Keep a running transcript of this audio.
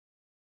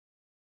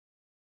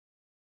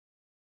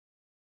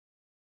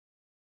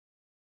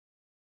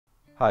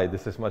Hi,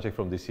 this is Maciek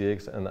from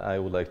DCX, and I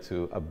would like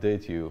to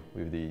update you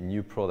with the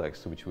new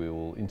products which we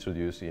will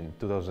introduce in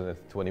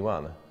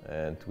 2021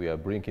 and we are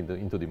bringing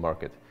into the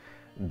market.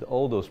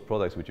 All those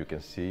products which you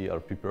can see are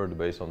prepared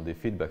based on the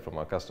feedback from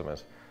our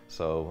customers,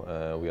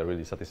 so we are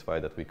really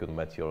satisfied that we could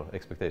meet your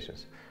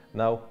expectations.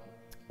 Now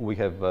we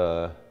have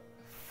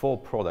 4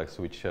 products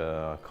which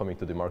are coming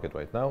to the market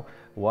right now.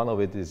 One of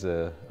it is,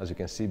 as you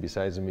can see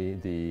besides me,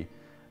 the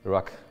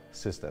rack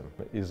system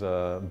is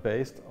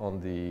based on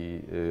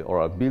the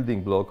or a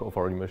building block of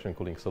our immersion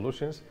cooling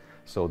solutions.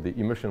 So the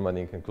immersion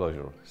mining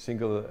enclosure.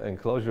 Single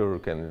enclosure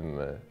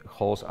can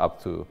host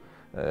up to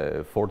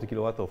 40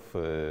 kilowatt of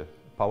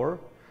power,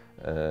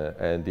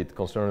 and it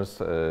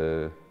concerns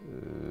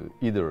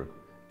either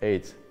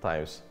 8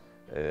 times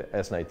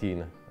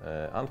S19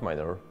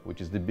 Antminer,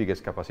 which is the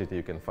biggest capacity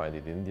you can find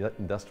in the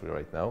industry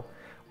right now,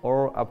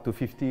 or up to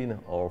 15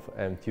 of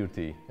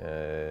M30,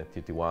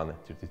 31,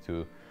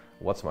 32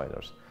 watts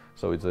miners.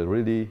 So it's a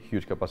really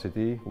huge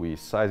capacity. We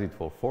size it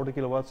for 40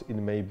 kilowatts. It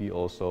may be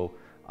also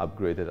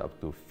upgraded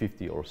up to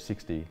 50 or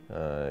 60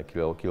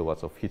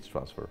 kilowatts of heat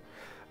transfer.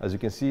 As you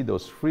can see,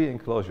 those 3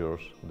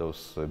 enclosures,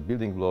 those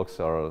building blocks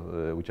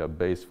which are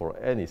based for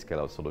any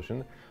scale-out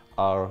solution,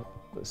 are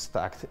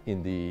stacked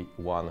in the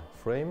one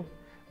frame,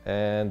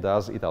 and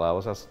thus it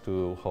allows us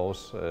to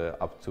host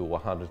up to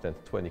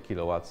 120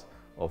 kilowatts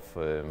of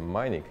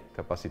mining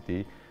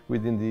capacity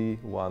within the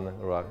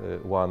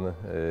one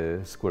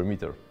square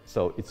meter.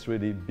 So it's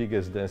really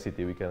biggest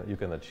density you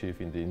can achieve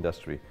in the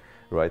industry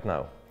right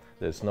now.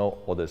 There's no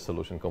other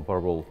solution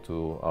comparable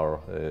to our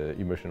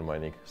immersion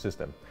mining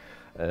system.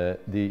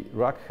 The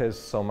rack has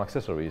some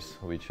accessories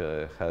which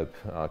help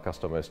our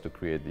customers to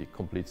create the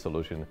complete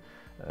solution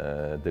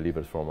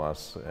delivered from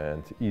us,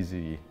 and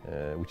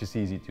which is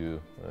easy to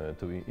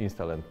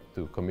install and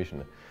to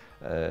commission.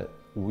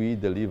 We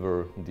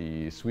deliver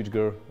the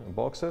switchgear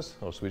boxes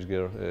or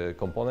switchgear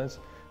components.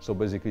 So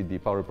basically the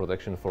power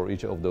protection for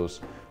each of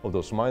those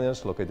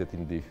miners located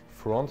in the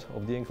front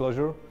of the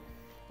enclosure,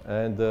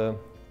 and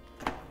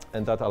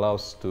that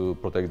allows to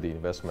protect the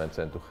investments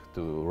and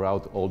to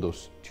route all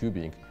those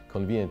tubing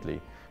conveniently,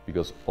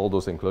 because all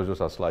those enclosures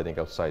are sliding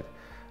outside,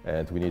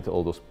 and we need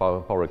all those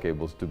power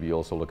cables to be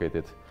also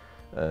located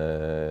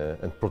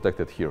and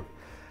protected here.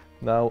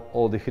 Now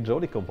all the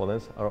hydraulic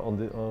components are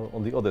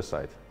on the other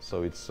side,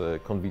 so it's a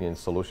convenient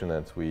solution,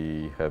 and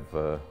we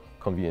have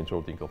convenient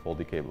routing of all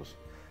the cables.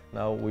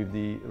 Now with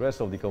the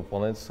rest of the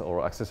components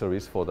or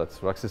accessories for that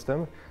rack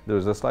system, there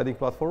is a sliding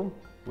platform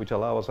which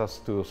allows us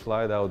to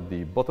slide out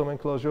the bottom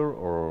enclosure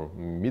or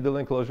middle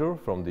enclosure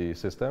from the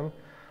system.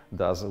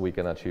 Thus we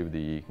can achieve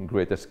the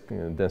greatest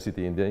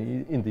density in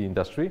the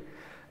industry.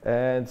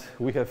 And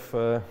we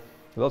have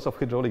lots of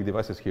hydraulic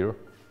devices here,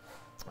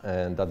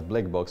 and that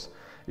black box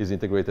is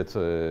integrated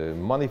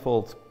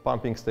manifold,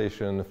 pumping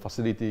station,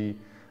 facility,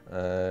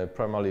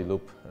 primary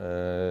loop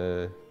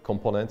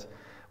component,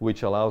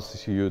 which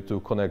allows you to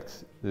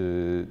connect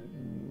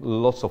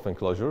lots of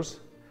enclosures,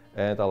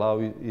 and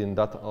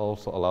that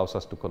also allows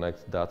us to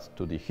connect that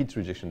to the heat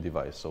rejection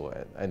device, so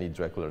any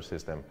dry cooler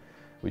system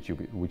which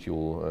you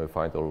will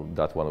find, or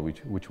that one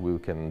which we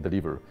can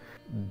deliver.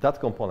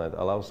 That component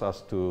allows us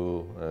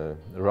to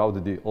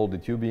route all the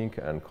tubing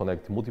and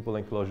connect multiple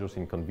enclosures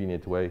in a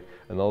convenient way,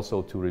 and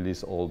also to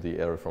release all the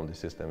air from the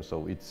system.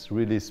 So it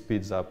really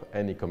speeds up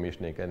any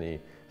commissioning, any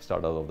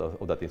startup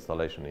of that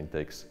installation. It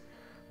takes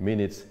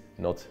minutes,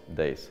 not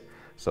days.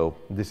 So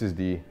this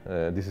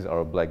is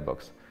our black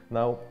box.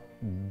 Now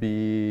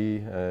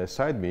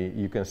beside me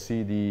you can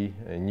see the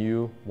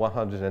new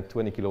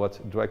 120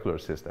 kilowatt dry cooler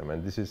system,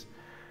 and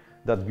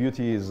that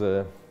beauty is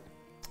a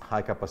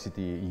high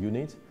capacity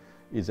unit.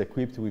 It's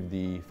equipped with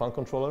the fan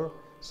controller,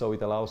 so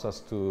it allows us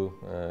to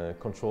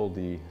control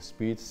the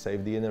speed,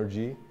 save the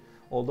energy,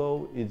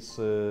 although it's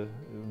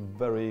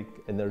very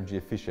energy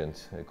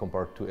efficient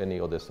compared to any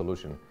other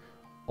solution.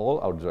 All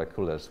our dry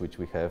coolers which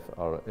we have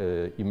are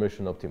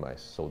immersion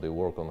optimized, so they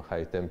work on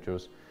high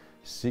temperatures,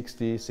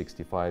 60,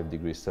 65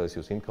 degrees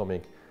Celsius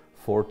incoming,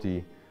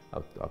 40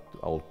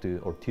 or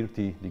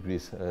 30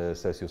 degrees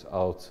Celsius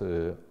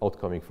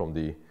outcoming from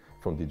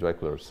the dry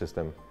cooler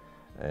system,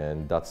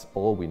 and that's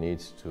all we need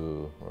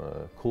to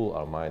cool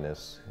our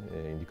miners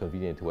in the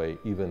convenient way,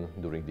 even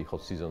during the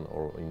hot season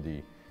or in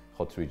the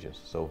hot regions.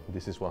 So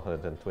this is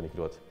 120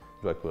 kilowatt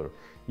dry cooler.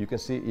 You can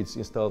see it's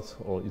installed,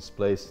 or it's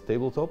placed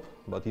tabletop,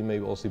 but it may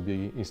also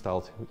be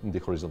installed in the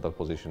horizontal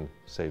position,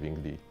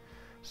 saving the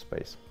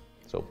space.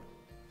 So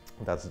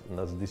that's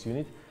this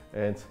unit.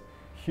 And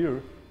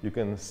here you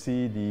can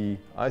see the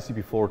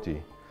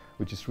ICP40,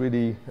 which is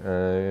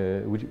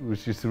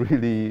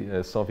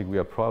really something we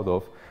are proud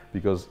of,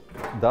 because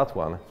that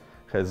one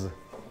has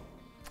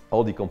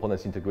all the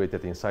components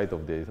integrated inside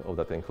of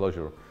that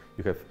enclosure.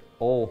 You have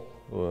all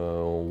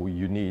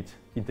you need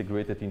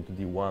integrated into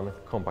the one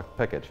compact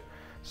package.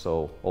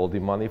 So all the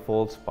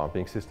manifolds,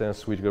 pumping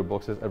systems, switchgear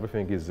boxes,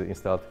 everything is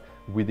installed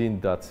within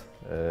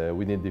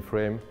the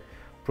frame,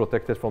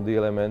 protected from the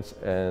elements,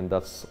 and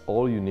that's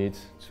all you need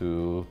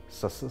to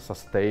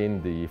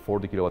sustain the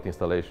 40 kilowatt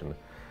installation.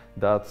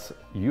 That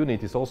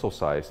unit is also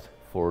sized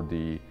for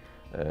the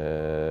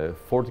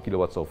 40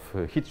 kilowatts of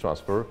heat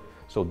transfer.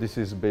 So this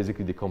is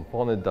basically the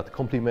component that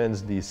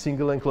complements the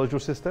single enclosure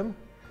system,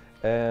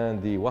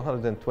 and the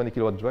 120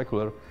 kilowatt dry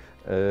cooler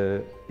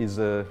is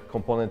a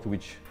component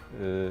which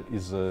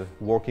is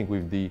working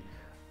with the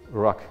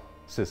rack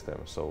system.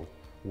 So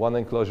one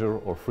enclosure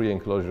or 3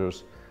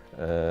 enclosures,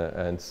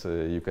 and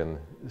you can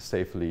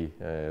safely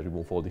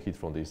remove all the heat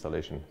from the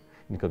installation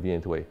in a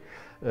convenient way.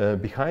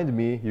 Behind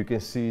me you can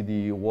see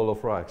the wall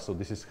of racks. So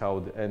this is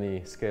how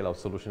any scale-out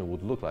solution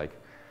would look like.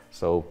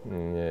 So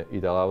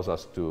it allows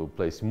us to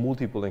place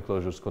multiple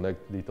enclosures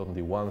connected on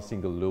the one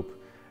single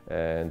loop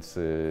and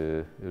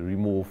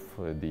remove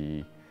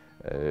the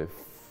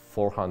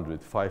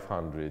 400,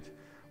 500,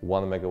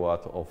 1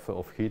 megawatt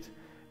of heat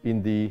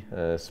in the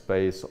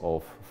space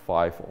of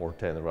 5 or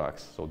 10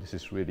 racks. So this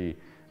is really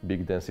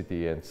big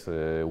density, and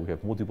we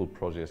have multiple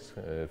projects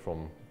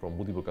from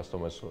multiple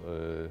customers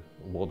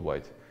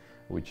worldwide,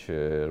 which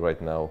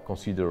right now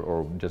consider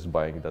or just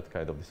buying that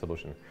kind of the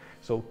solution.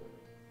 So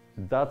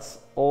that's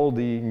all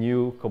the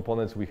new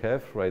components we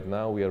have right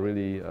now. We are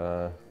really,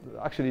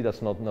 actually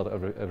that's not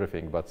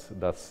everything, but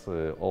that's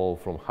all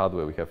from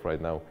hardware we have right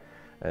now.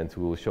 And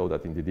we will show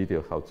that in the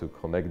detail, how to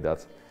connect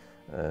that,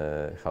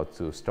 how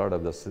to start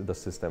up the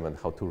system, and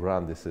how to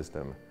run the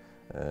system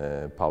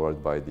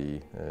powered by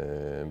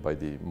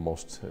the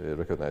most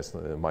recognized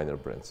miner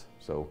brands.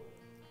 So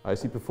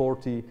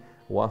ICP40,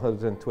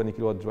 120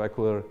 kilowatt dry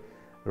cooler,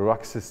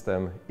 rack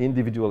system,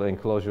 individual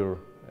enclosure,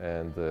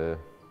 and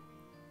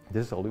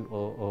this is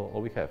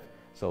all we have.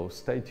 So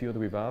stay tuned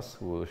with us.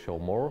 We will show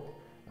more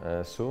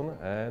soon,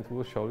 and we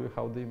will show you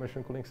how the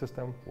immersion cooling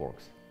system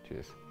works.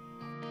 Cheers.